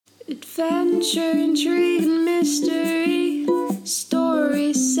Adventure, intrigue, and mystery.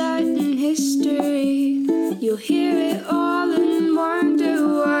 Stories set in history. You'll hear it all and wonder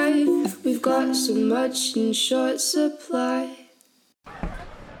why we've got so much in short supply.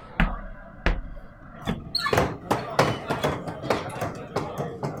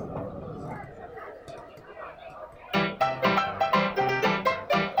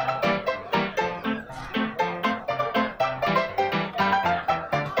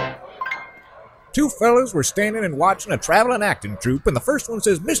 Two fellas were standing and watching a traveling acting troupe, and the first one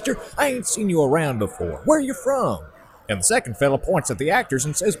says, "Mister, I ain't seen you around before. Where you from?" And the second fella points at the actors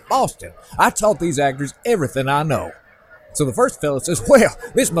and says, "Boston. I taught these actors everything I know." So the first fella says, "Well,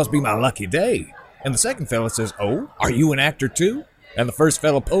 this must be my lucky day." And the second fella says, "Oh, are you an actor too?" And the first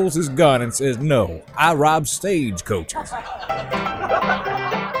fella pulls his gun and says, "No, I rob stagecoaches."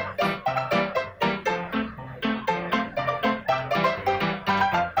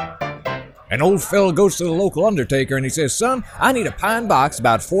 An old fella goes to the local undertaker and he says, "Son, I need a pine box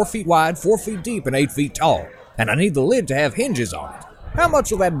about 4 feet wide, 4 feet deep, and 8 feet tall. And I need the lid to have hinges on it. How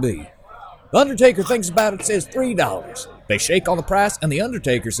much will that be?" The undertaker thinks about it, says $3. They shake on the price, and the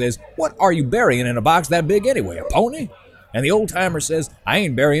undertaker says, "What are you burying in a box that big anyway, a pony?" And the old timer says, "I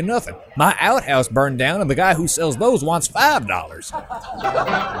ain't burying nothing. My outhouse burned down, and the guy who sells those wants $5.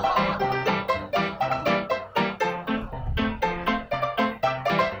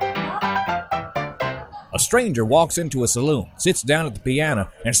 A stranger walks into a saloon, sits down at the piano,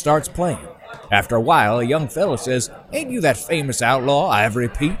 and starts playing. After a while, a young fella says, "Ain't you that famous outlaw, Ivory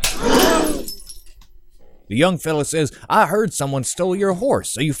Pete?" The young fella says, "I heard someone stole your horse,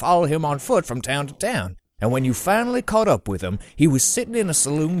 so you followed him on foot from town to town. And when you finally caught up with him, he was sitting in a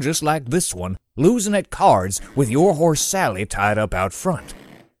saloon just like this one, losing at cards with your horse Sally tied up out front.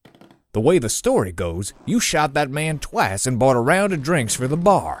 The way the story goes, you shot that man twice and bought a round of drinks for the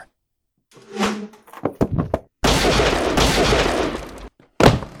bar."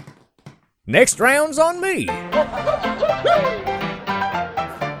 Next round's on me.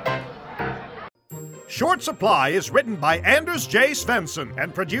 Short Supply is written by Anders J. Svensson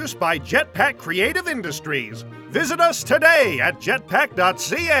and produced by Jetpack Creative Industries. Visit us today at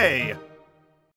jetpack.ca.